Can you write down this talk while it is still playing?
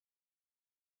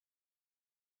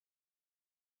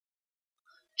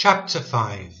Chapter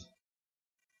 5.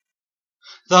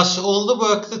 Thus all the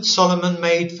work that Solomon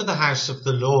made for the house of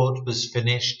the Lord was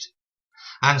finished,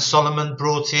 and Solomon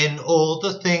brought in all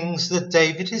the things that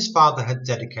David his father had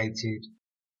dedicated,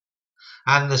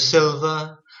 and the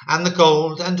silver and the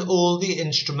gold and all the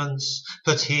instruments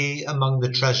put he among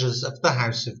the treasures of the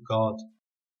house of God.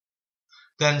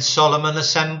 Then Solomon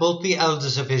assembled the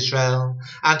elders of Israel,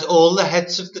 and all the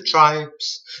heads of the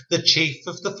tribes, the chief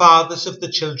of the fathers of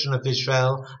the children of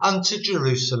Israel, unto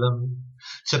Jerusalem,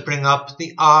 to bring up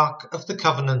the ark of the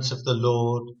covenant of the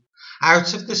Lord,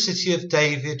 out of the city of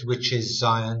David, which is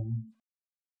Zion.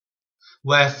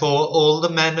 Wherefore all the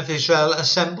men of Israel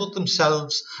assembled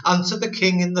themselves unto the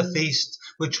king in the feast,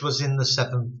 which was in the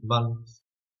 7th month.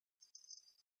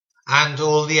 And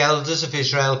all the elders of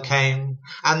Israel came,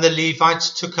 and the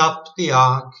Levites took up the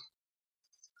ark.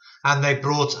 And they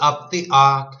brought up the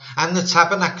ark, and the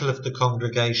tabernacle of the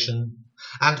congregation,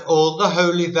 and all the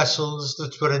holy vessels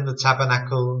that were in the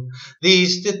tabernacle.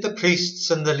 These did the priests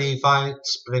and the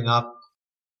Levites bring up.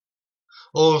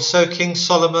 Also King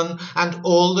Solomon and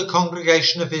all the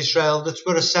congregation of Israel that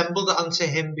were assembled unto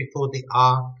him before the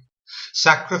ark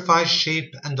sacrificed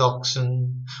sheep and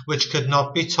oxen, which could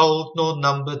not be told nor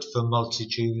numbered for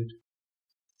multitude.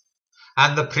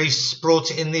 And the priests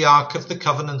brought in the ark of the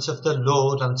covenant of the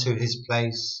Lord unto his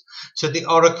place, to the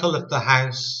oracle of the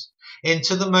house,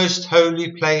 into the most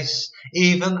holy place,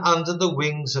 even under the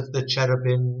wings of the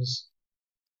cherubims.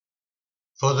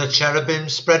 For the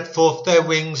cherubims spread forth their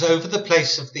wings over the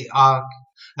place of the ark,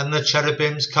 and the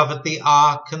cherubims covered the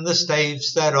ark and the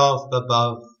staves thereof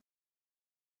above.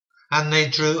 And they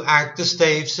drew out the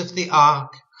staves of the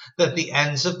ark, that the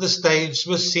ends of the staves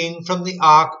were seen from the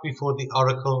ark before the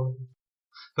oracle,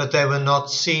 but they were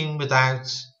not seen without,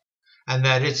 and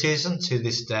there it is unto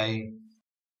this day.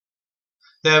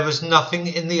 There was nothing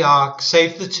in the ark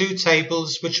save the 2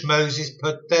 tables which Moses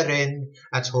put therein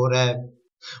at Horeb,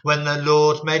 when the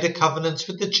Lord made a covenant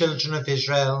with the children of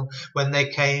Israel when they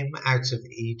came out of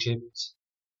Egypt.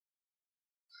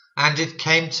 And it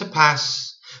came to pass,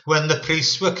 when the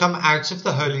priests were come out of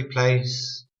the holy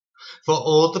place, for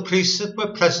all the priests that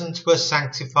were present were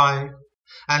sanctified,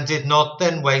 and did not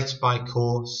then wait by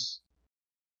course.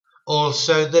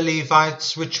 Also the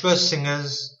Levites which were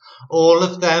singers, all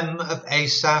of them of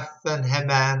Asaph and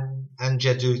Heman and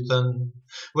Jeduthun,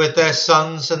 with their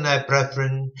sons and their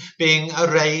brethren, being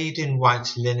arrayed in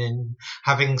white linen,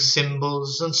 having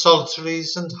cymbals and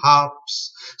psalteries and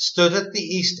harps, stood at the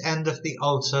east end of the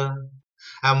altar,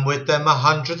 and with them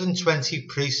 120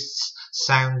 priests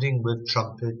sounding with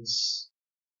trumpets.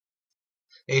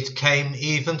 It came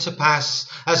even to pass,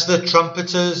 as the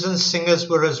trumpeters and singers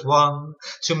were as one,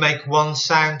 to make one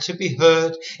sound to be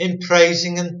heard in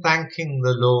praising and thanking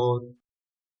the Lord.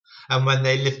 And when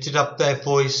they lifted up their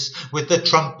voice with the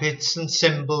trumpets and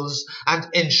cymbals and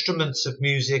instruments of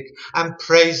music, and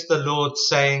praised the Lord,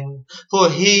 saying, For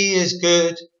he is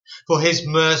good, for his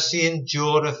mercy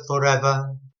endureth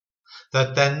forever,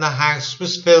 that then the house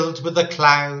was filled with a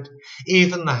cloud,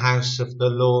 even the house of the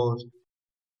Lord,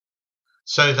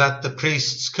 so that the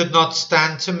priests could not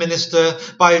stand to minister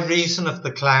by reason of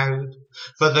the cloud,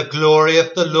 for the glory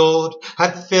of the Lord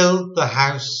had filled the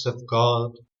house of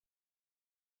God.